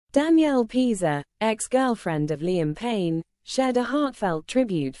Danielle Peazer, ex-girlfriend of Liam Payne, shared a heartfelt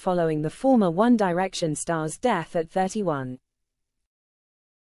tribute following the former One Direction star's death at 31.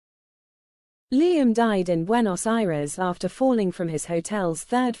 Liam died in Buenos Aires after falling from his hotel's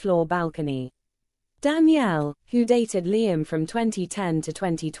third-floor balcony. Danielle, who dated Liam from 2010 to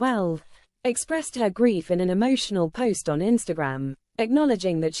 2012, expressed her grief in an emotional post on Instagram,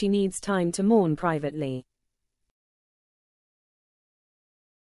 acknowledging that she needs time to mourn privately.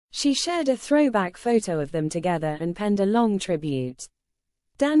 She shared a throwback photo of them together and penned a long tribute.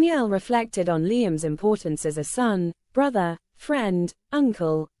 Danielle reflected on Liam's importance as a son, brother, friend,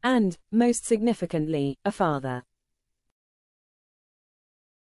 uncle, and, most significantly, a father.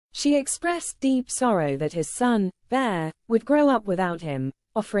 She expressed deep sorrow that his son, Bear, would grow up without him,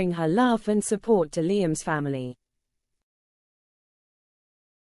 offering her love and support to Liam's family.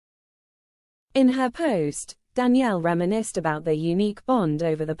 In her post, Danielle reminisced about their unique bond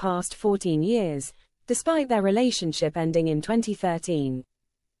over the past 14 years, despite their relationship ending in 2013.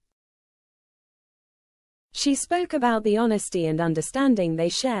 She spoke about the honesty and understanding they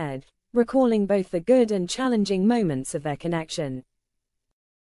shared, recalling both the good and challenging moments of their connection.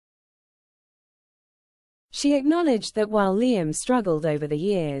 She acknowledged that while Liam struggled over the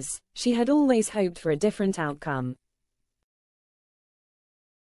years, she had always hoped for a different outcome.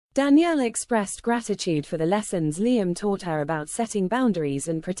 Danielle expressed gratitude for the lessons Liam taught her about setting boundaries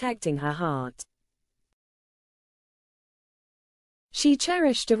and protecting her heart. She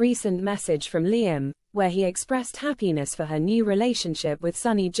cherished a recent message from Liam, where he expressed happiness for her new relationship with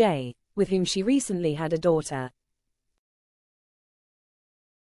Sonny J, with whom she recently had a daughter.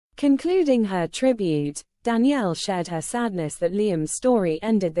 Concluding her tribute, Danielle shared her sadness that Liam's story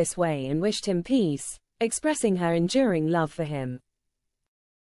ended this way and wished him peace, expressing her enduring love for him.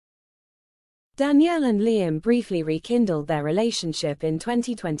 Danielle and Liam briefly rekindled their relationship in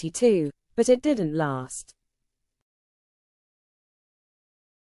 2022, but it didn't last.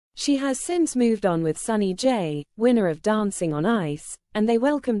 She has since moved on with Sonny J, winner of Dancing on Ice, and they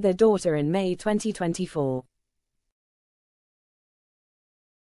welcomed their daughter in May 2024.